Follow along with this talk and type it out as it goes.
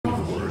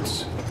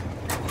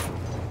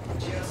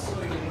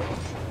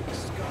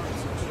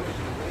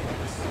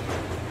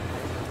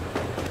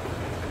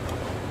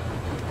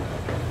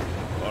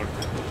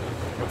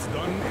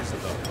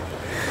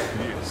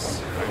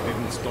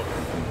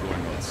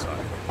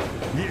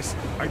Yes,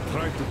 I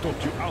tried to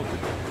talk you out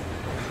of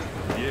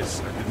it.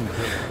 Yes, I didn't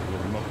tell you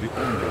you're not the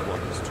only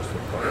ones to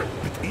survive.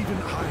 But even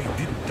I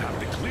didn't have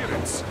the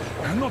clearance.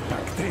 Not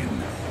back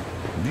then.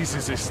 This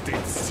is a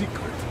state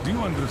secret. Do you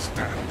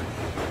understand?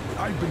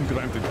 I've been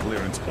granted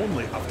clearance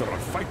only after a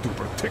fight to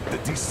protect the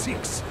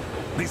D6.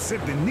 They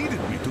said they needed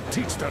me to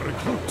teach their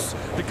recruits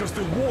because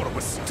the war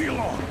was still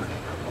on.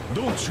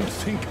 Don't you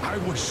think I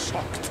was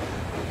shocked?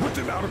 What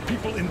did our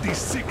people in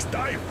D6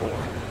 die for?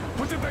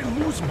 What did I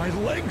lose my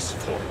legs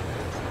for?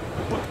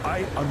 But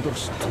I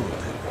understood.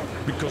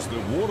 Because the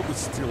war was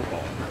still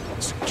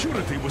on.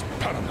 Security was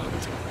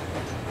paramount.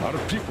 Our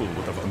people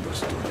would have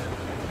understood.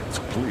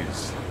 So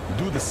please,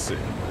 do the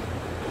same.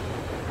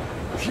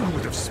 You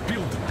would have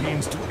spilled the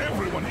beans to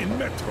everyone in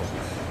Metro.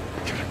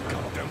 You're a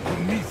goddamn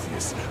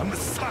Prometheus, a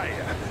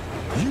messiah.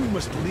 You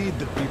must lead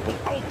the people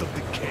out of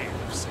the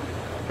caves.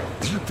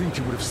 Do you think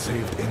you would have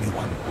saved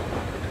anyone?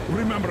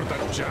 Remember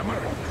that jammer?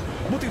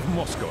 What if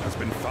Moscow has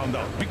been found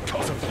out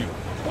because of you?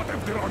 What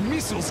if there are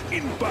missiles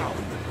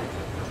inbound?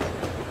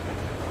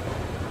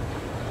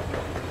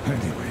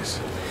 Anyways,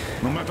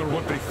 no matter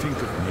what they think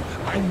of me,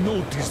 I'm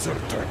no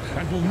deserter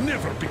and will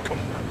never become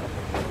one.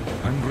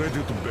 I'm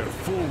ready to bear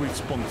full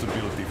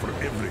responsibility for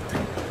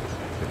everything.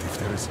 But if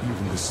there is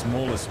even the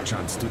smallest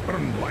chance to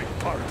earn my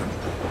pardon,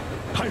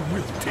 I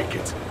will take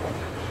it.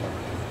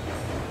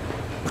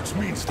 Which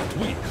means that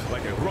we,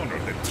 like a runner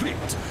that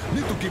tripped,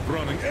 need to keep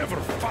running ever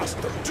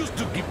faster just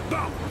to keep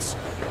balance.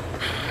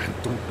 And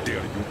don't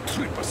dare you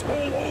trip us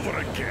all over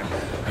again.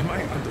 Am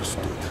I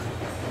understood?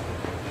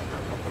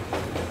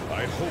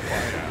 I hope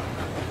I am.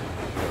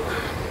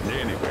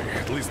 Anyway,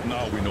 at least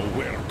now we know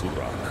where to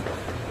run.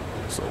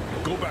 So,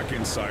 go back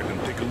inside and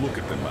take a look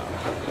at the map.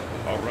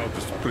 Our route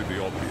is pretty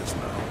obvious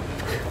now.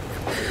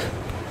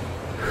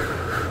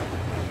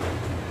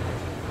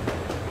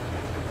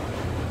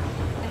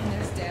 And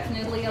there's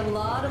definitely a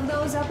lot of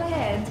those up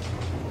ahead.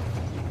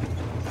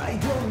 I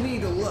don't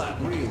need a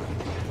lot, really.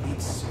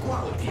 It's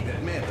quality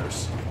that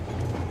matters.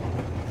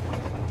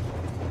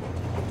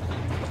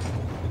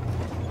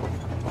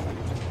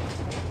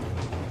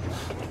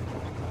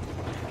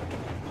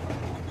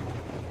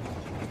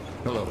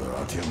 Hello there,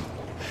 Artyom.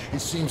 It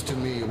seems to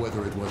me,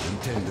 whether it was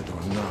intended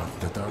or not,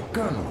 that our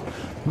colonel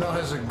now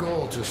has a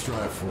goal to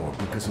strive for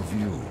because of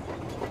you.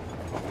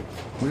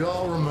 We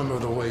all remember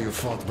the way you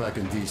fought back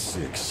in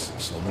D6,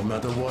 so no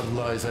matter what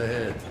lies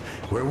ahead,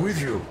 we're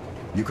with you.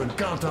 You can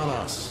count on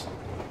us.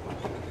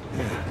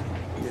 Yeah,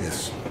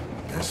 yes.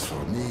 As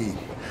for me,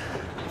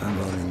 I'm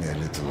running a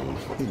little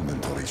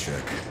inventory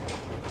check.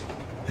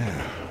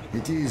 Yeah,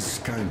 it is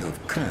kind of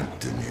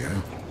cramped in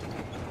here.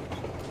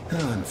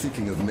 I'm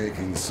thinking of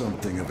making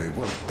something of a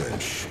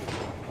workbench.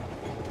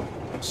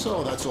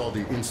 So that's all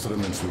the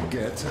instruments we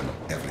get, and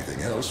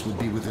everything else would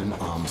be within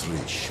arm's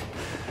reach.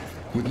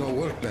 With no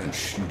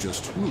workbench, you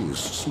just lose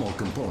small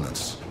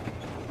components.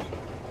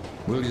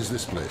 We'll use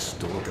this place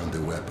to work on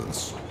the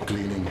weapons.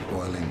 Cleaning,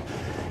 oiling,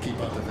 keep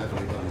out of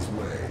everybody's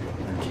way,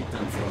 and keep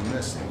them from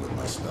messing with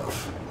my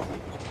stuff.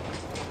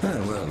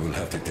 Well, we'll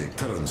have to take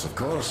turns, of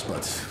course,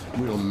 but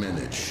we'll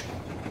manage.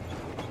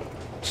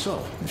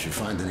 So, if you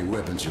find any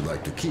weapons you'd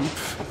like to keep,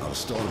 I'll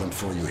store them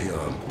for you here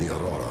on the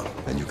Aurora,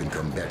 and you can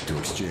come back to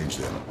exchange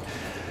them.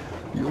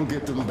 You'll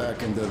get them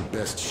back in their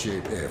best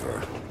shape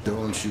ever.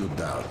 Don't you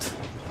doubt.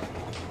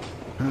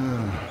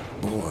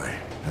 Boy,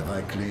 have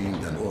I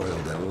cleaned and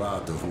oiled a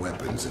lot of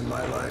weapons in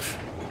my life.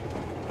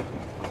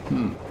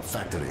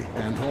 Factory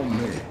and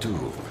homemade,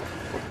 too.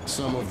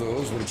 Some of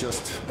those were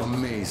just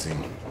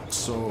amazing.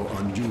 So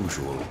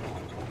unusual.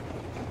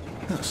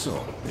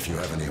 So, if you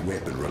have any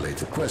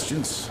weapon-related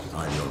questions,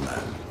 I'm your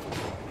man.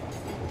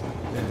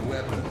 And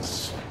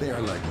weapons, they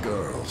are like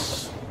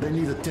girls. They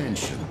need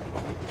attention.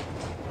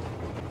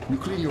 You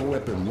clean your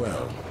weapon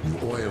well, you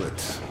oil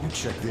it, you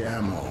check the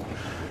ammo,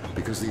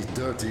 because these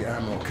dirty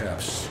ammo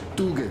caps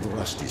do get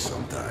rusty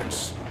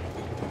sometimes.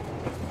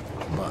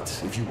 But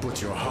if you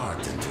put your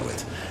heart into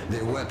it,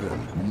 the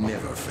weapon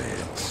never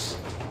fails.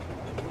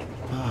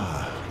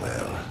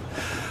 Well,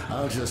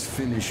 I'll just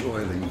finish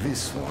oiling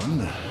this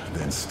one,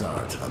 then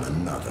start on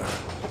another.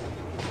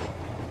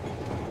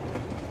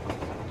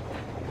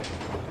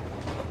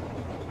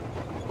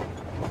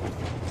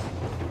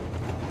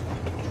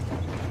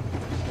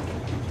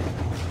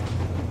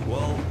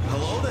 Well,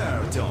 hello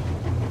there, Artyom.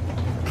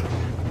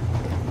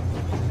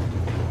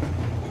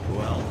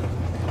 Well,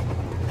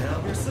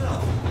 help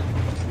yourself.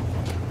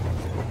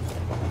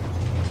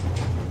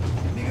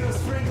 Because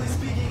frankly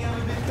speaking,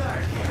 I'm a bit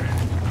tired here.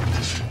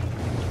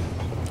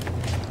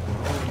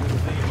 The only good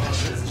thing about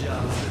this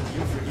job is that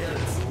you forget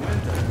it's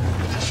winter.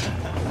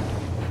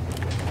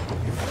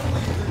 If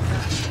only you didn't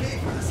have to pay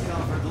for this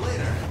comfort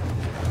later.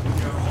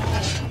 Your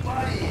whole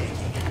body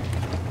aching.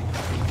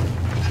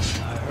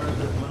 I heard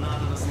that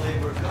monotonous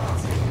labor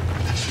costs you.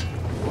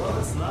 Well,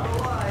 it's not a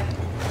lie.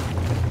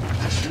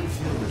 I do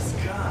feel this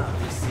calm,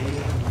 you see.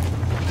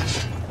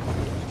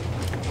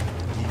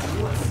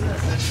 What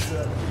says it's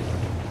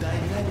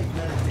dynamic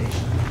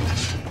meditation.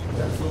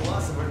 That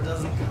philosopher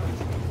doesn't come.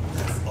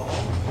 That's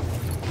all?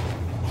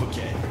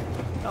 Okay,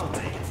 I'll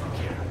take it from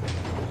here.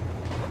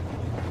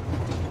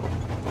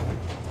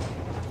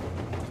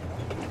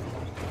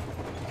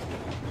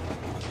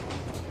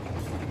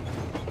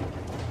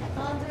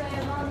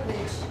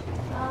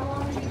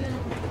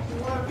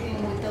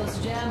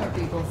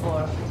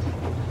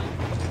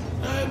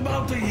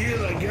 About a year,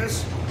 I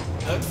guess.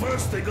 At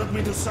first, they got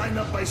me to sign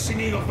up by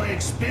singing of my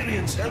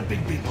experience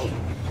helping people.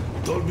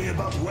 Told me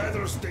about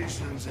weather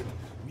stations and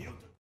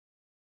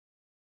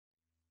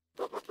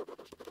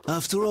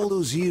After all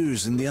those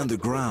years in the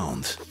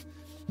underground,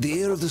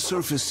 the air of the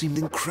surface seemed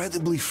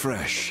incredibly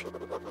fresh,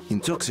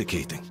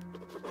 intoxicating.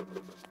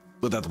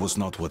 But that was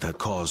not what had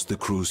caused the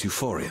crew's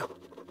euphoria.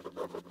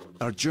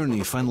 Our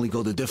journey finally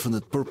got a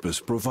definite purpose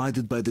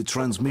provided by the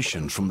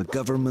transmission from the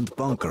government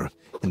bunker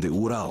in the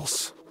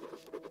Urals.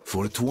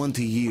 For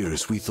 20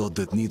 years we thought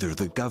that neither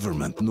the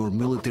government nor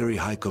military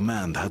high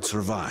command had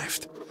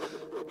survived.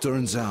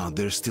 Turns out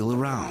they're still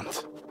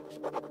around.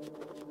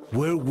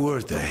 Where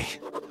were they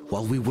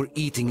while we were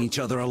eating each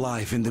other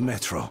alive in the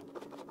metro?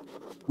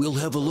 We'll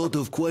have a lot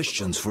of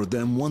questions for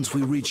them once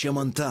we reach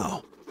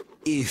Yamantau,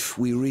 if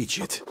we reach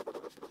it.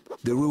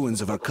 The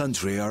ruins of our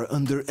country are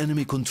under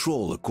enemy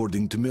control,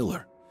 according to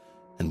Miller,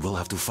 and we'll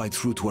have to fight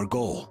through to our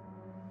goal.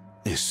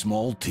 A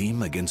small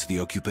team against the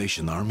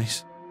occupation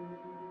armies?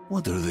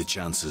 What are the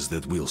chances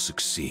that we'll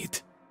succeed?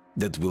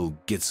 That we'll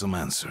get some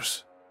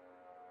answers?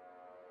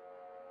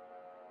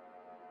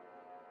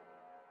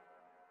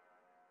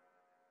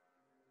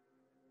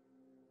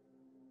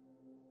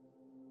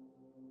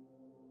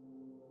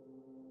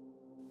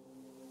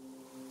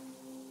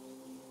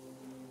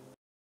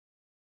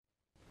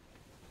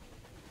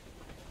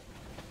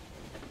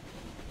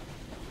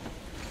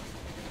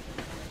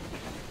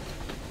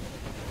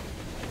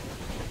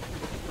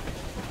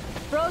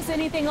 Froze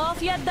anything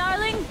off yet,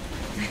 darling?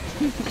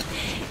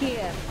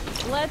 Here,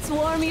 let's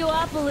warm you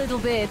up a little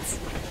bit.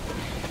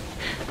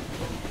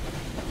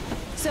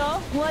 So,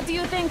 what do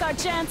you think our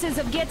chances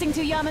of getting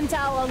to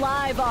Yamantau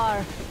alive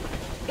are?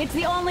 It's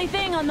the only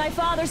thing on my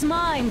father's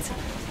mind.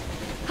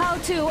 How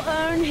to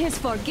earn his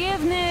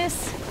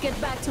forgiveness, get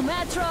back to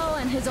Metro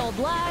and his old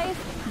life,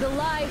 the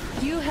life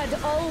you had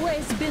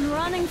always been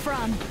running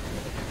from.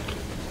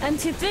 And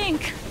to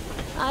think,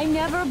 I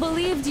never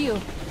believed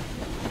you.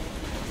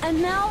 And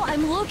now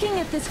I'm looking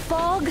at this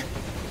fog,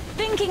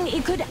 thinking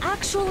it could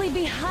actually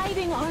be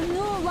hiding our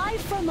new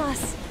life from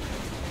us.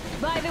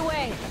 By the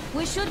way,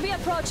 we should be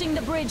approaching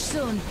the bridge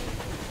soon.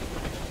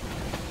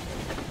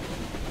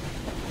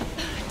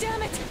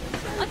 Damn it!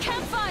 A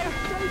campfire!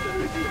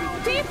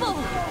 People!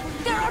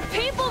 There are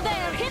people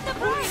there! Hit the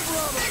brakes!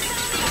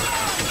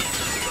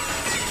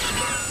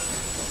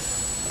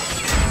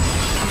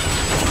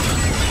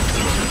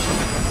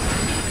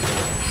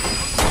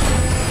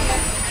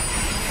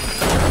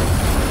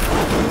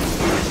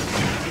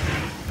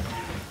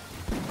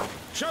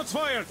 Shots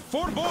fired!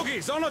 4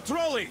 bogies on a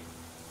trolley!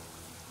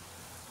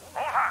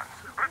 All hands,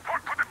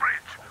 report to the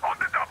bridge, on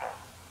the double!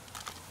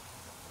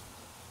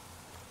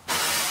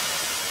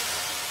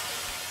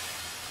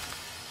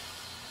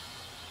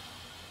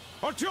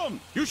 Artyom,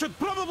 you should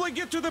probably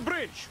get to the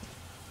bridge!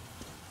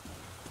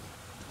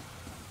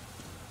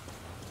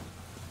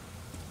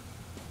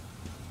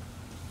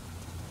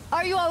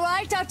 Are you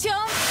alright,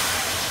 Artyom?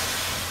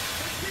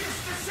 Here's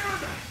the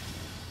cylinder!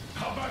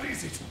 How bad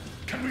is it?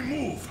 Can we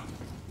move?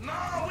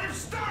 No, we're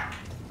stuck!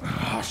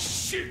 Ah,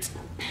 shit!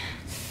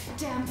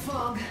 Damn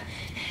fog.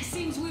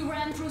 Seems we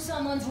ran through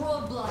someone's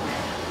roadblock.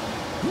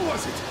 Who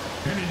was it?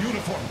 Any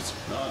uniforms?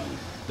 None.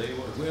 They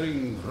were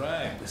wearing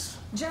rags.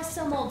 Just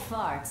some old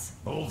farts.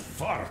 Old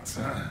farts,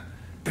 huh?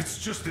 That's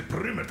just the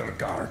perimeter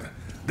guard.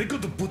 They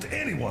could have put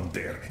anyone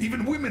there,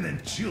 even women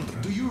and children.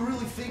 Do you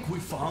really think we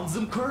found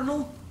them,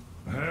 Colonel?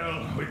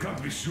 Well, we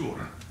can't be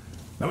sure.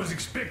 I was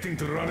expecting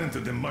to run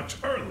into them much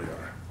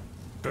earlier.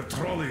 The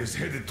trolley is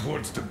headed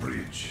towards the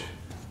bridge.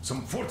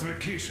 Some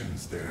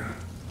fortifications there.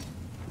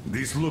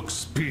 This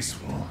looks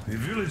peaceful. A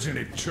village and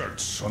a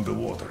church on the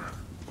water.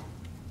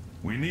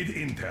 We need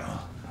intel.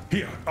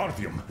 Here,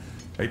 Artyom.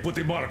 I put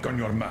a mark on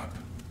your map.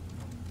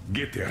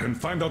 Get there and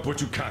find out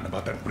what you can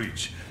about that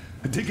bridge.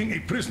 Taking a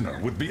prisoner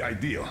would be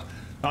ideal.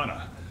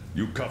 Anna,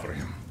 you cover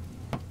him.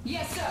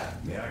 Yes, sir.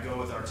 May I go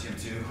with Artyom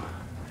too?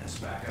 As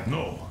backup?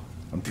 No.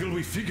 Until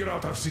we figure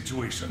out our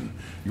situation,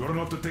 you are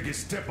not to take a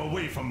step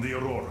away from the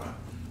Aurora.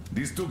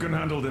 These two can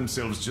handle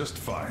themselves just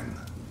fine.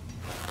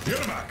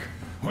 Yermak,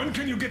 when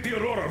can you get the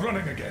Aurora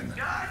running again?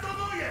 I don't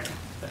know yet.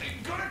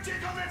 Gonna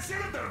check on that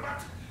cylinder,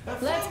 but...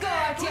 Let's go,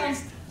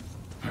 Artyom.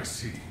 I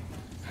see.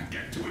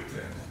 Get to it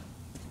then.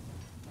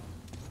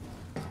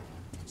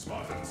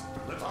 Spartans,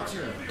 let's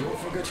Artyom, don't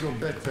forget your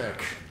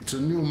backpack. It's a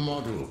new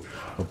model.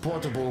 A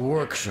portable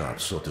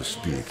workshop, so to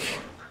speak.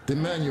 The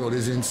manual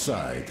is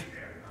inside.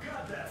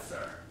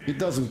 It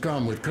doesn't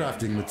come with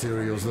crafting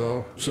materials,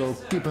 though, so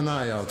keep an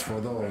eye out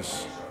for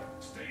those.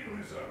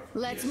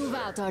 Let's move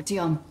out,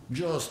 Artyom.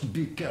 Just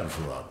be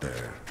careful out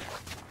there.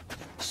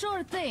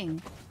 Sure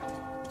thing.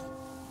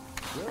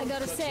 I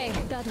gotta say,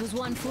 that was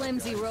one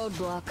flimsy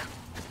roadblock.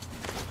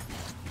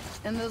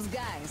 And those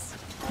guys,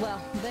 well,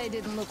 they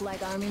didn't look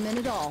like army men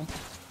at all.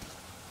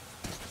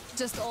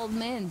 Just old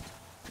men.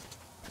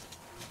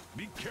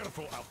 be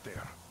careful out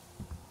there.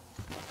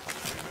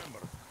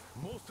 Remember,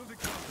 most of the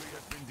country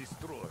has been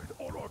destroyed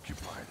or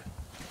occupied.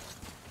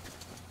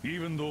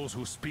 Even those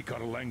who speak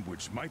our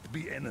language might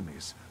be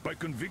enemies, by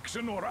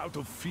conviction or out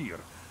of fear.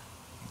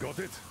 Got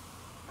it?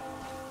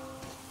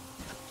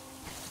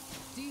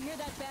 Do you hear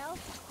that bell?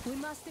 We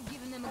must have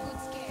given them a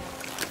good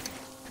scare.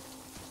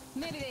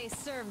 Maybe they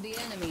served the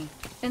enemy.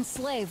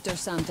 Enslaved or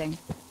something.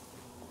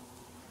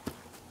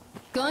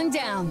 Going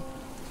down.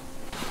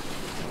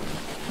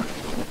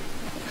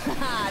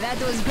 Haha,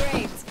 that was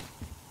great.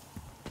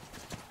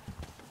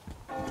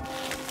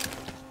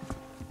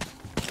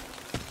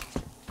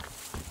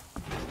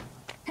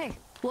 Hey,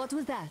 what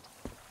was that?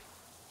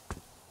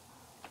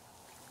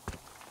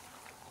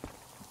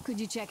 Could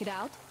you check it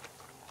out?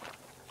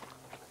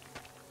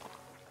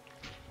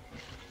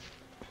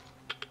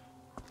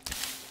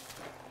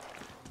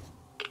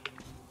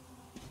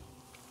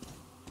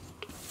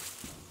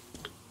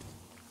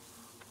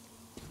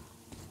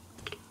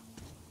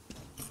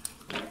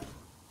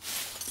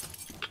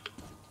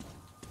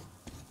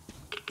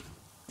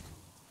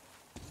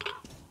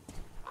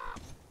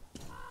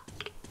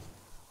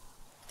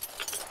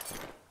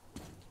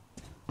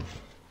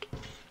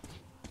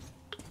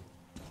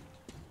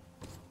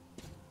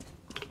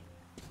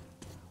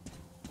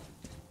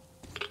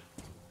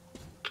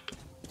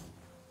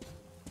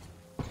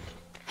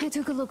 I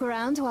took a look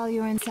around while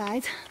you were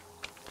inside.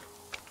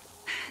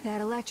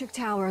 That electric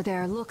tower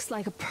there looks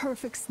like a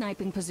perfect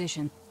sniping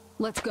position.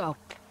 Let's go.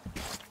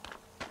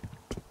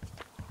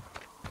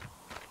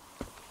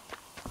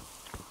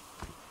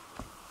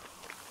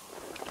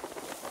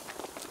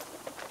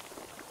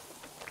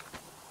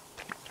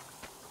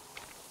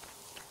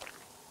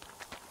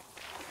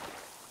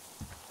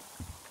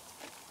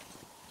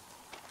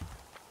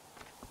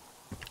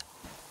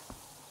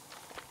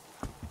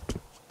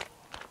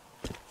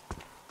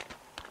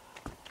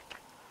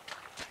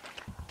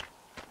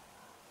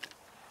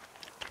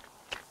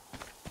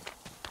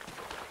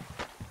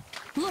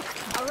 Look,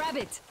 a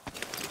rabbit!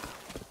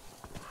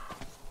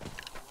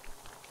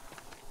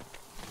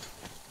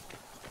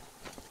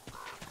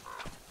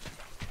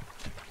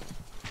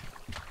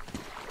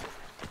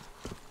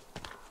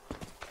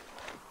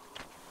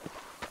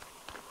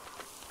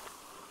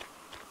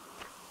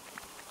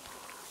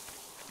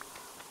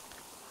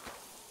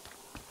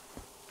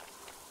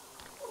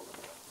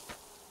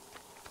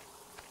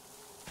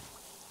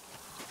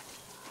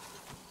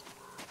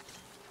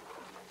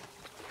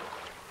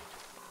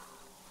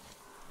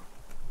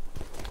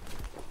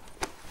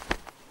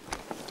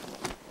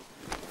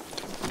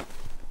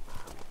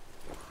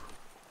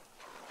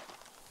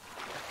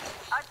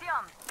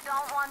 Artyom,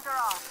 don't wander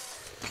off.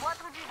 What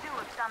would you do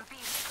if some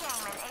beast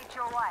came and ate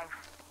your wife?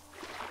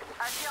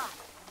 Artyom,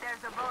 there's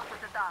a boat at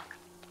the dock.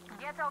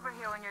 Get over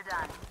here when you're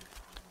done.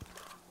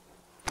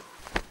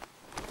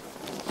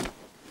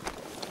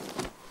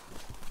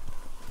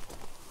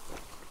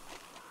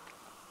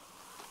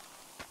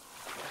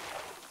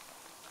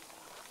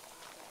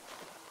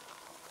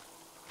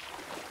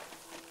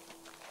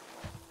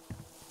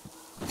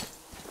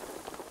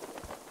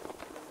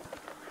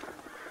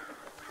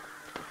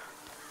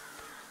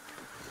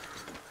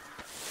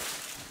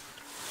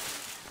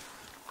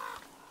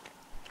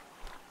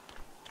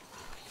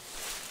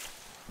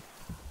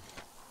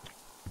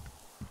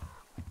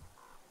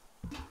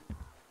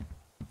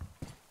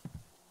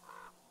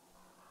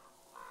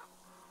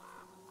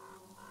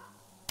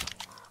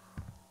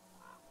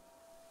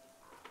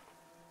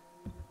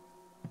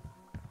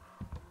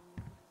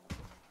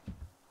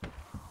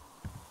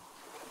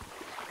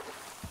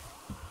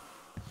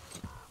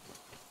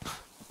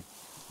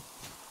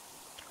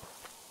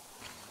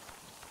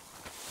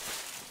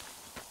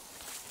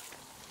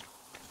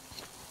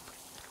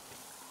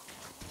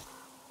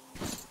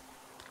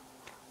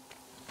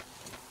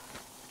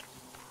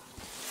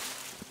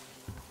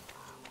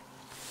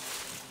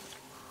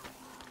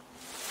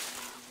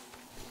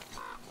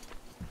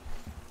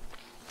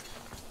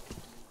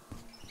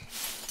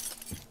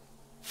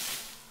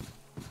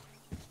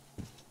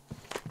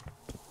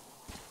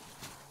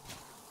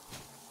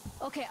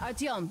 Okay,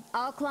 Artyom,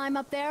 I'll climb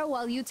up there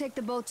while you take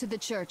the boat to the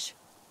church.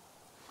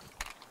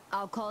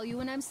 I'll call you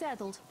when I'm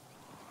settled.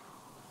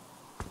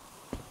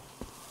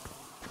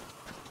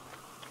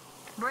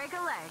 Break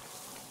a leg.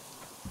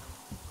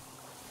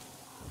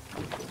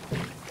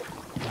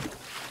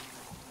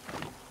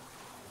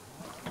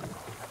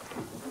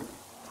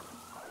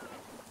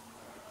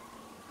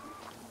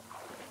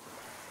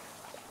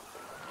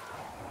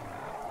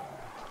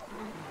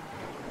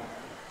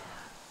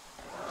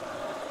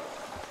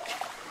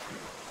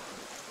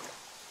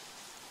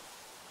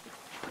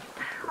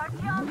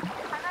 Artyom,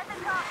 I'm at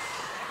the top.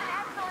 It's an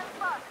excellent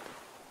spot.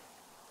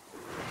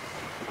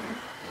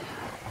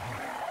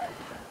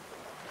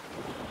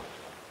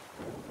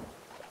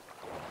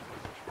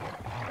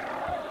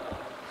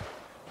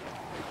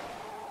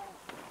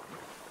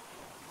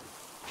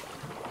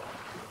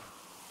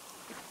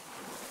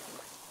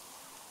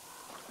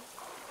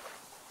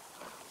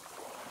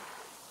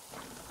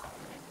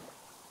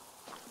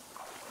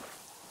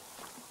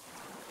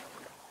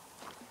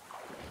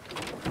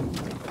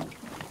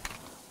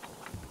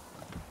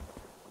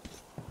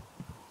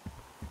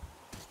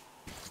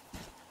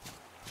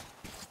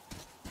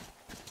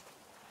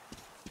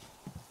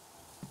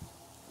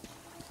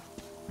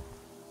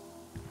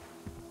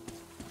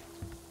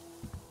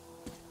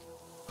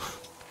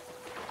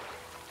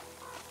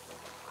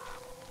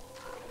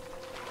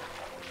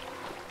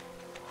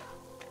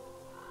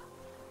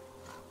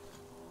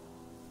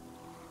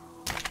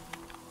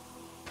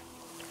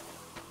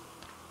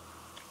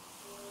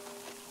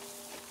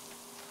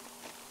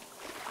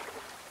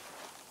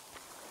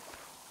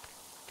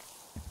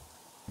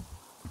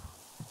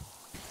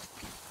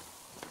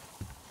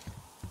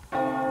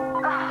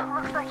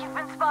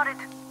 We've been spotted.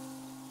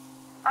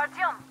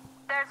 Artyom,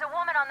 there's a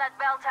woman on that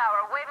bell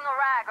tower waving a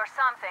rag or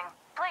something.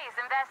 Please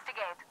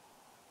investigate.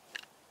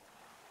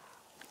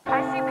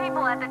 I see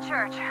people at the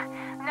church.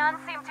 None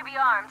seem to be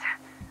armed.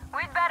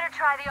 We'd better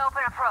try the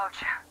open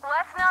approach.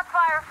 Let's not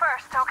fire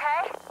first,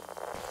 okay?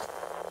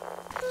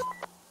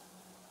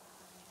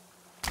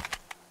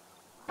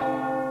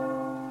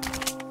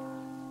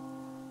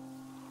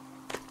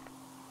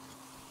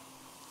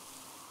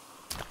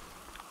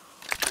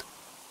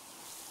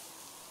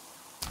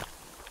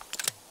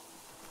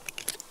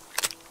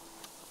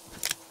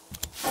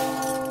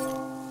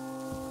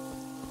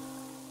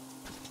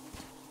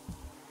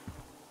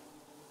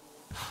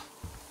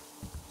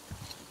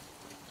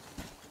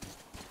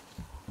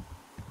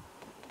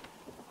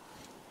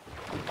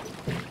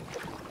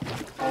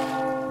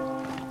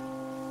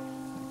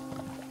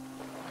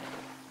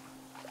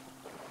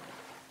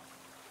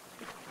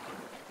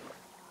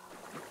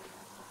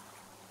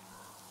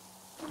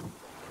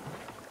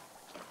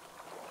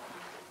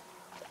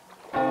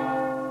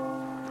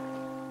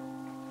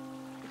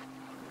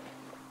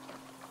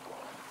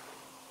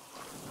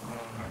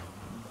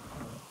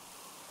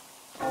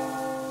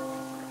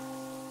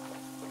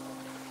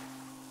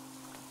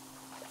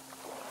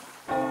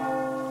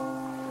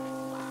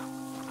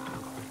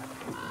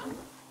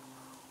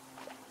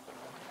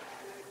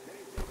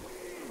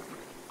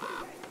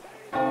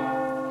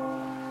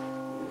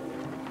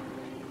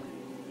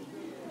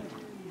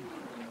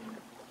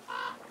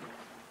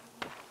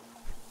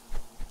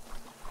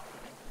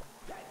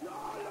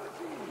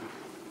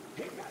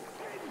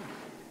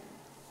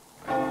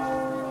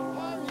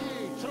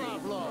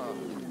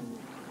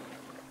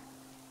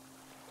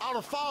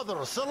 Our father,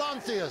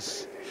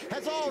 Silantius,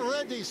 has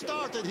already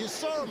started his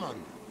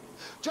sermon.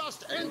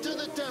 Just enter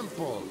the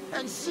temple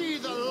and see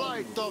the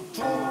light of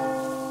truth.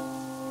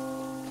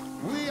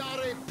 We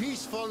are a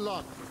peaceful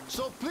lot,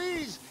 so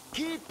please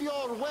keep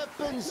your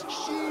weapons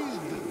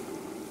sheathed.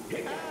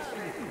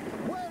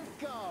 And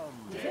welcome!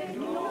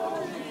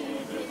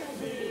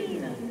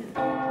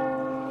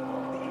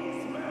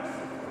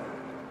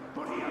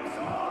 But he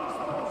absolves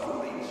those who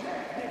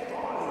reject the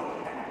folly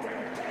and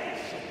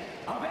temptation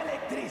of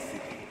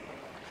electricity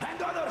and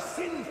other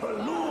sinful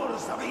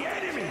lures of the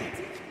enemy.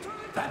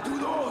 And to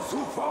those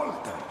who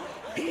falter,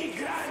 he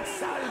grants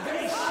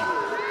salvation.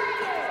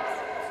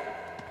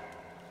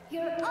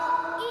 You're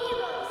all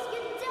evils!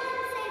 You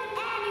don't save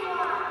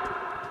anyone!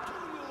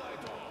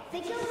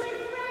 They killed my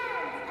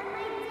friends and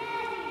my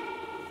daddy!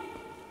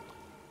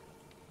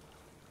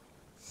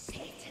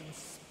 Satan's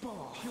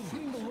spawn! You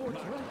bring the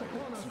Lord's wrath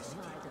upon us!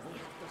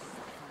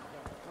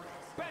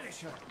 Banish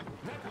her!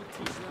 That will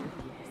teach them.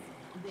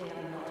 They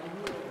are not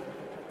worthy of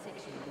the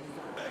protection of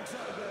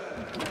Exile them!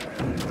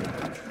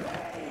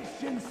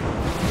 Patience!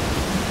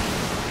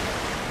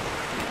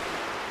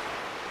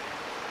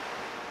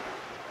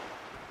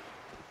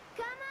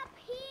 Come up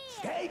here!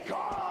 Stay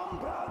calm,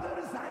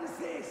 brothers and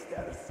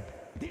sisters.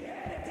 The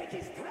heretic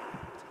is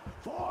trapped,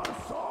 for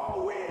so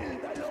will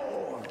the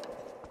Lord.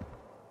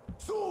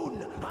 Soon,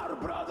 our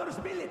brother's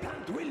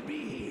militant will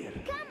be here,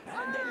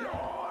 and the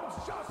Lord's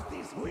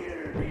justice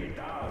will be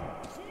done.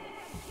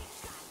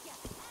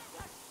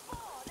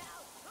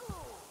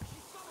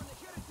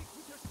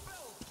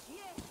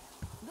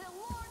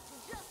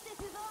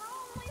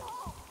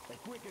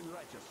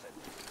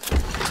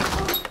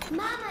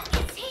 Mama,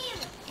 it's him!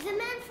 The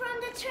man from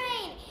the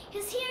train!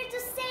 He's here to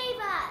save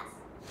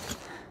us!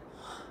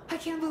 I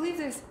can't believe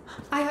this.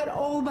 I had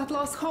all but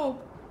lost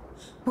hope.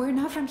 We're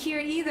not from here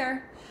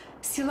either.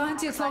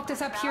 Silantius locked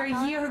us up here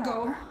a year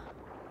ago.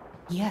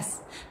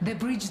 Yes, the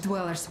bridge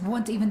dwellers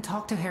won't even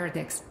talk to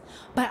heretics.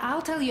 But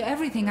I'll tell you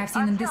everything I've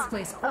seen in this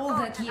place all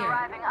that year.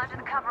 Arriving under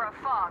the cover of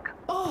fog.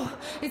 Oh,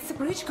 it's the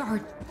bridge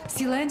guard.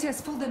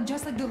 Silantius fooled them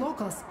just like the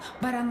locals.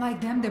 But unlike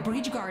them, the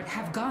bridge guard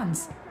have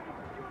guns.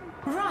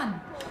 Run!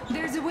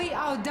 There's a way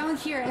out down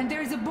here and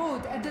there's a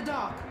boat at the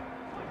dock.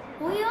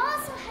 We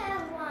also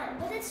have one,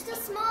 but it's too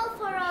small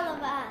for all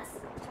of us.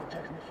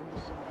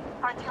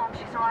 Artyom,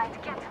 she's right.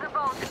 Get to the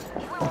boat.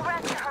 We will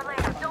rescue her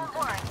later. Don't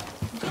worry.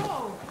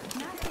 Go!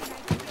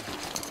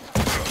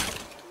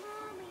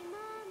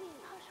 Mommy,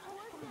 what's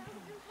going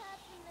to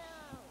happen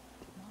now?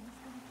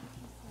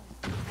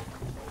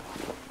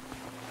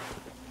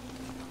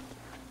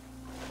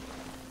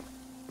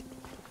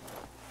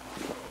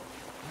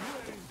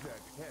 Where is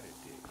that heretic?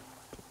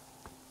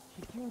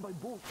 He came by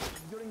boat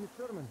during his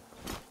sermon.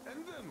 And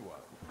then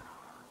what?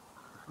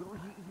 Well,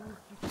 he was there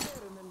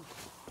and then he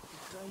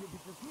kind of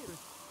disappeared.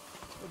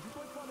 But you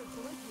quite found it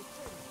Silantius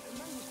said, and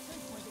man was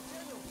saved by the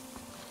channel.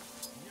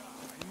 Yeah,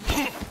 I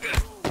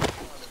know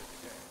Father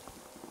said.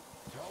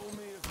 Tell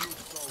me if you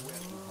saw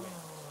where he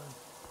went.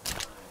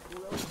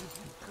 Well, he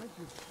kind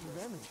of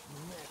vanished.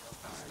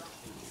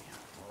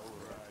 All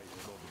right,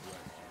 God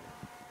bless you.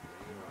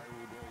 Here I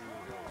will go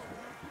with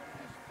us.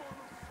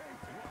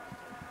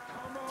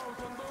 Come out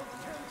and don't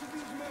tend to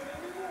these men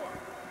anymore.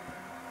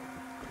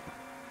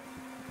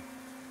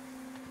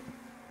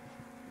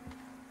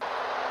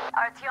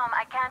 Artyom,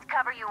 I can't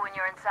cover you when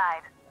you're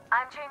inside.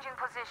 I'm changing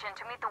position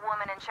to meet the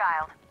woman and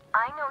child.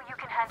 I know you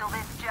can handle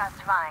this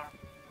just fine.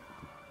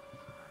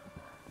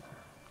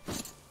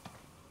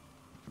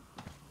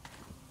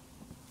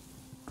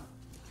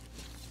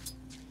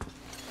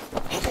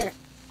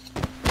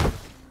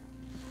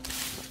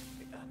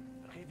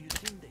 Have you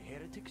seen the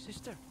heretic,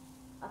 sister?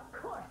 Of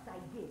course I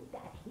did,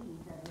 that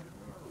heathen.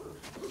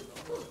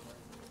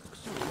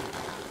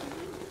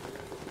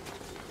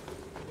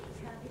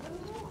 Can't even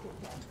look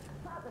at them.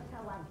 Father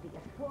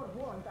Salantius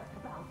forewarned us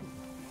about it.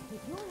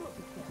 If you look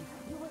at them,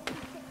 you will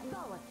see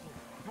technology.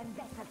 And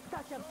that's a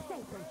touch of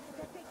Satan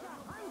that takes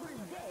 100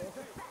 days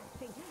of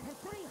fasting and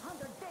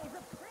 300 days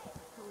of prayer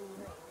to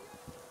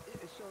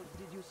erase. So,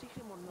 did you see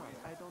him or not?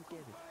 I don't get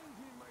it.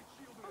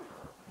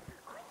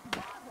 Quit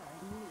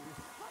bothering me.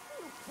 What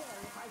do you care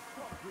if I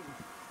stop you?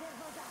 There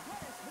was a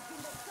heretic in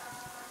the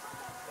church.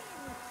 Other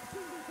things.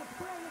 You need to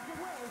pray it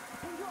away,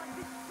 and you are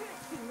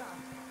distracting us.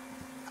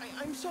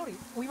 I'm sorry.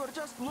 We were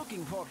just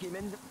looking for him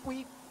and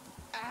we...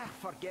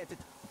 forget it.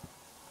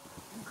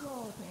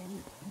 Go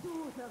then,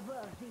 do the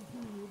worthy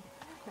deed.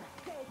 The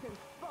Satan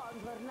spawn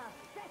were not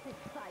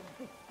satisfied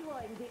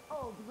destroying the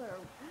old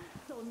world,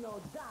 so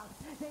no doubt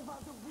they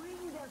want to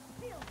bring their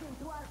filth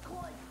into our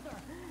cloister.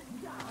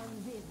 Down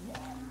with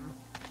them.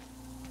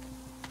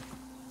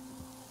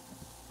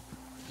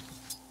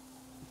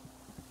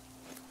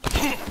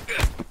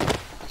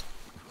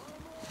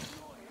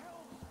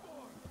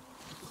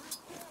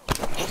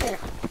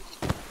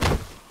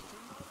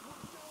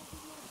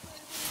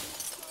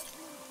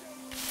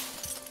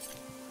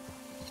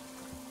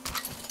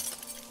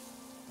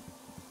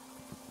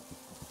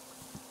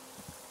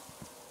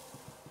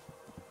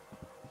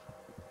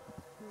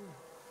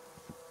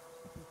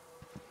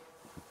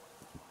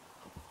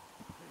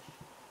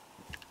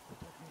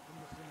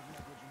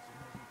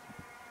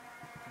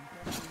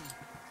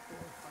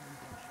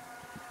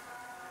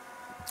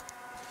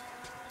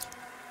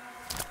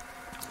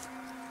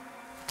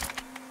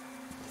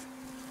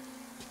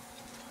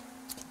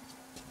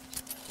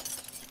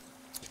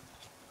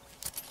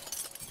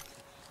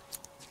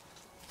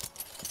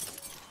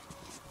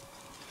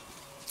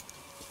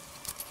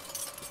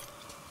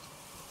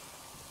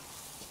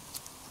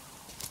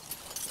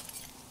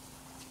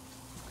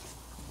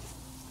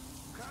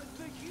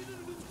 The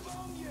hidden been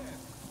found yet?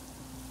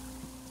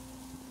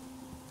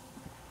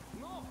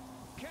 No!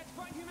 Can't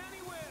find him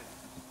anywhere!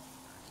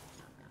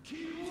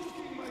 Keep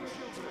looking, my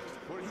children,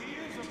 for he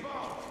is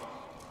about.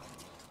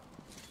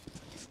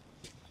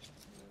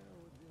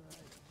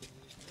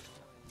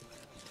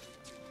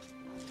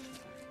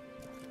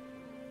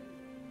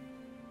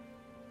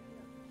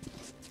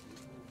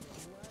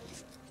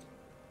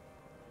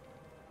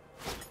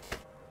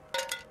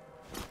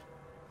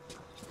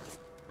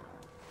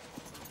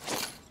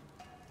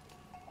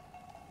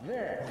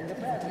 There, in the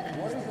passage.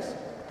 What is this?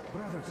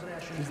 Brothers,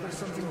 is there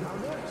something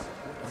down there?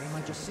 Or am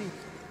I just seeing...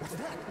 What's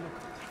that? Look,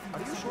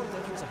 are you sure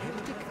that was a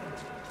heretic?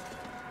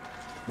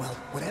 Well,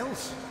 what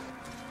else?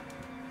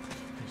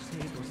 They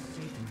say it was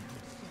Satan.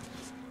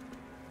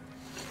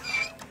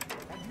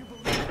 And you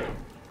believe it?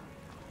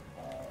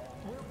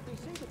 Well, they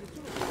say that it's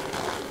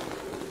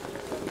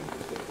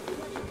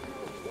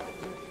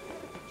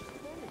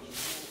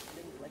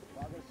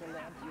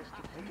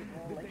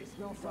Did they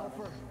smell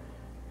sulfur?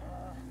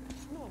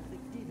 No,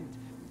 they didn't.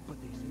 But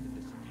they say that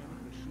the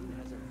satanic machine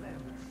has a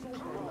lamp with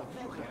sulfur in the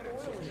vent of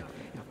oil.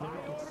 If the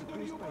oil gets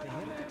seduced by the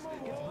heretics,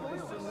 it gets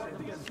burned up and what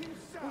again?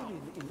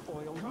 In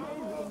oil,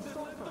 mainly in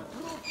sulfur.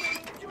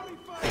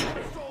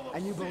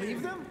 And you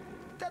believe them?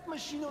 That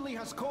machine only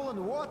has coal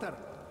and water.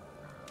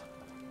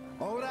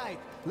 All right,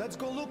 let's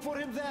go look for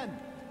him then.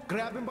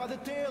 Grab him by the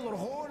tail or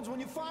horns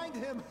when you find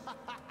him.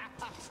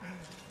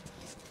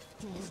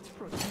 Lord,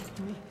 protect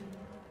me.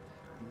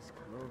 These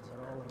clothes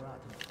are all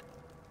rotten.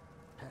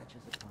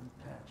 Patches upon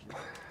patches.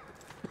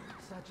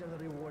 Such are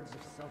the rewards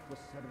of selfless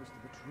service to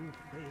the true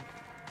faith.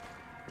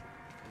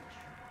 Which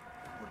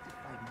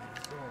fortified my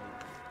soul.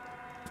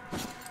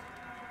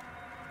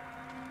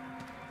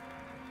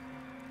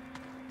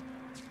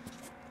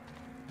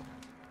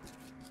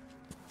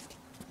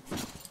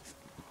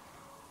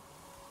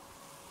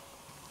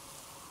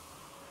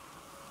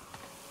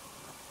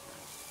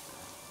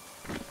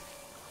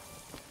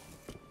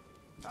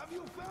 Have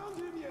you found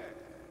him yet?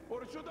 Or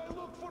should I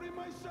look for him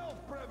myself,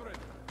 brethren?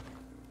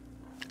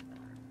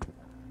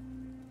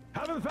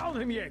 Haven't found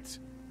him yet.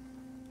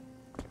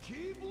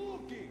 Keep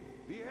looking.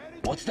 The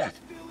heretic What's that? is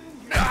still in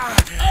here.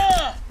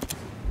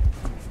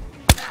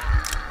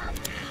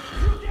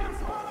 You damn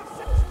spawn of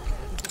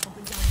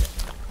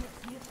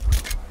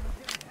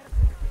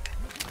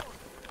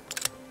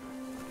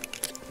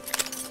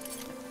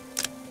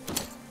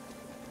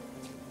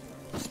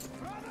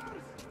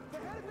Brothers, the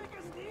heretic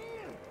is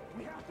near.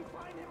 We have to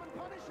find him and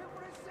punish him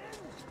for his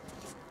sins.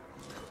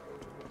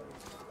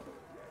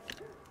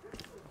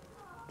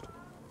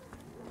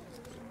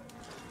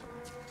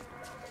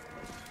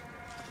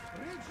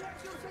 Reject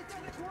your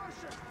satanic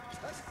worship.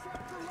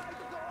 Accept the light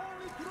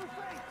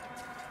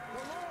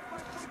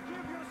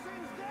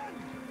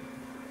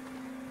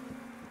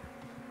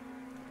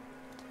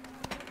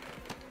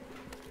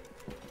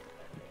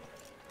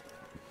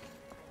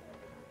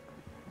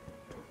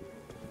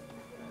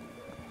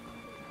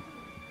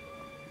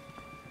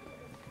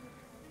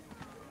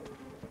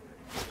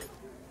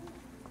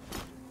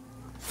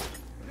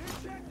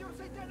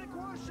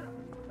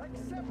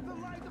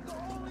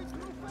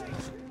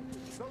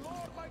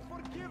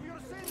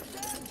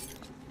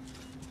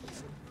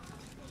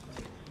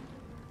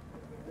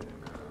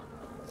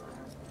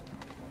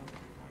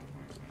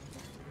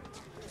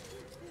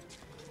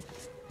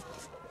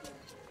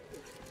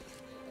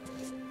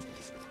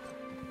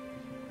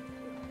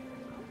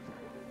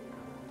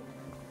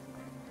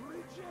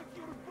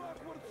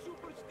about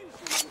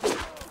superstition and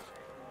chaos.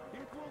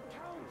 It will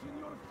count in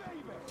your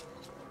favor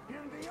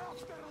in the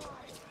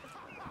afterlife.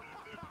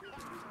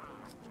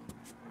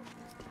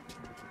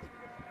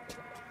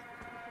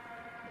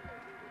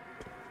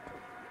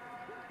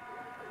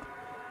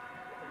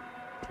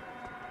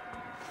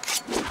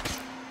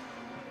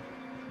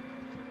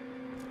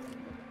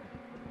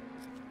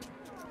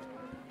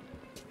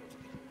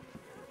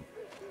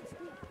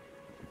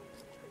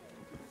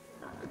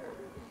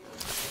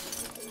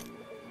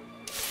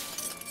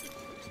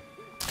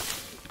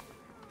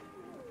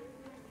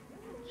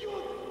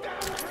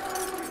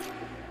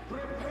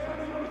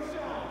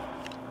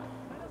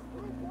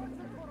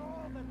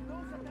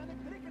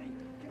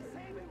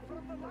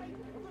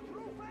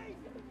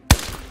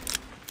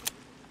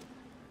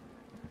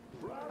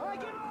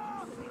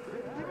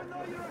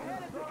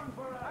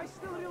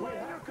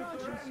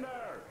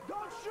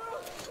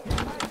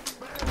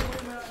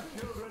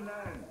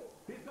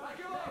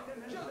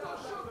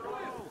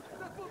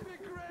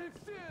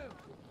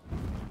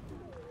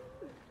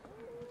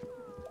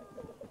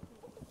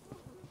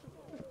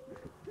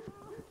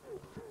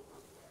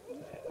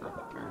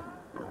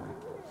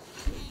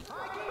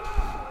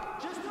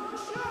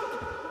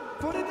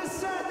 What it is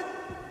said!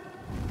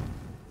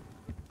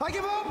 I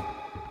give up!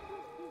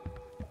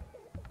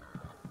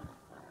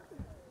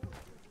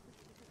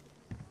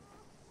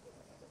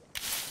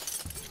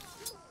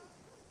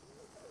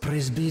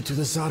 Praise be to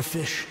the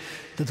Czarfish,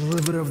 the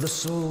deliverer of the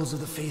souls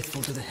of the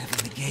faithful to the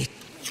heavenly gate.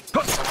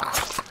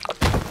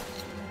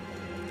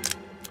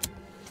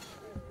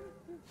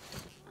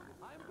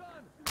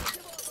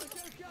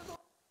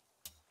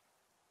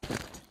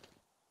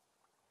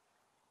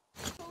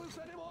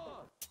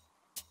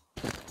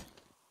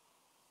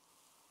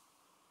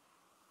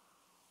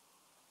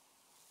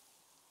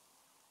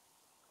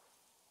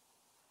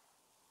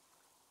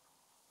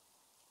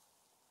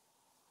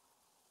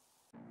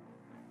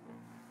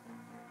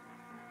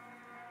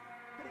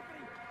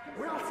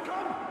 Well,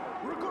 scum!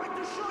 We're going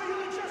to show you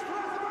the just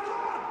wrath of our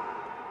Lord!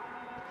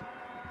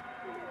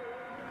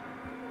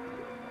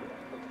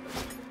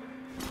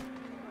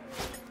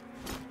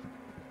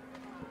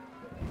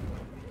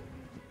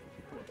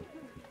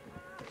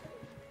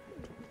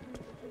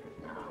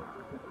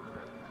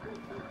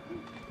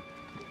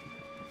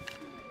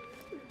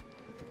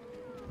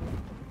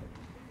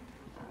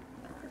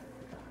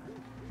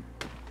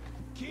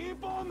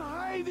 Keep on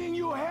hiding,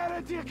 you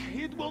heretic!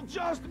 It will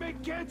just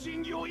make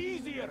catching you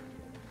easier!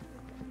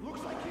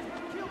 Looks like he's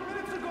been killed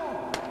minutes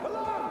ago!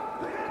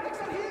 Alarm! The heretics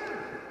are here!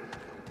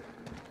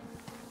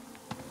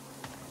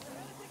 The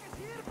heretic is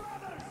here,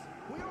 brothers!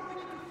 We only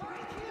need to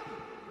find him!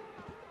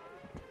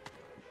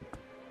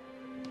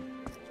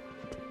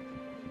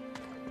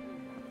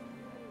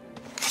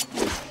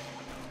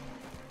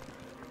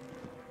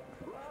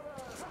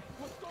 Brothers!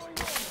 What's going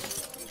on?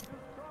 He's too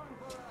strong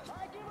for us!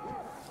 I give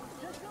up!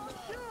 Just don't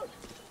shoot!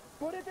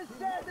 But it is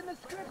said in the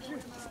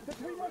scriptures that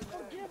we must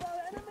forgive our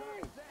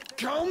enemies!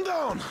 Calm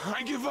down!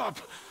 I give up!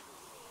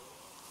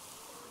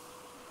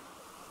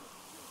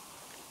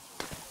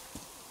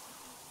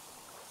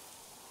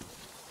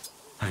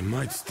 I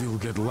might still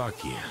get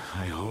lucky.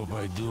 I hope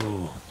I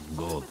do.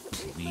 God,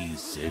 please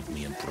save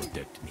me and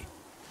protect me.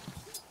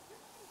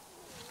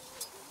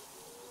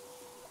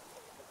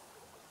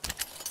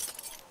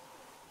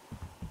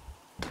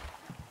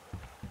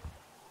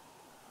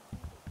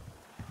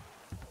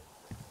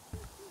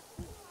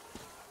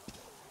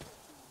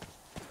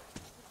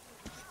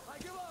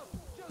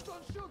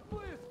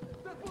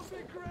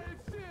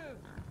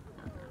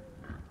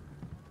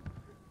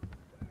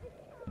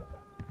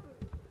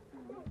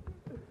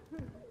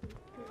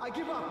 I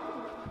give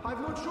up. I've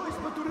no choice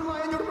but to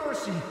rely on your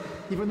mercy,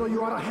 even though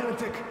you are a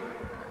heretic.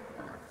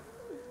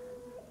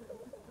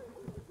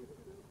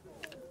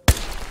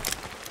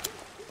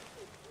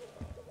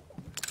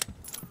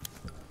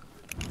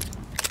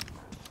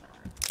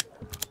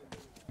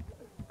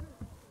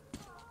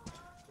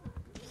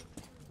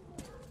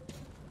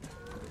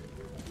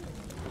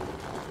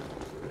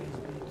 Praise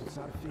be to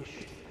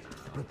Czarfish,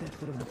 the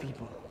protector of the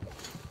people.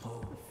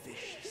 Oh,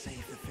 fish,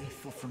 save the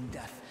faithful from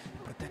death,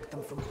 and protect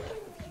them from the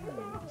wrath of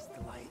human beasts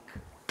alike.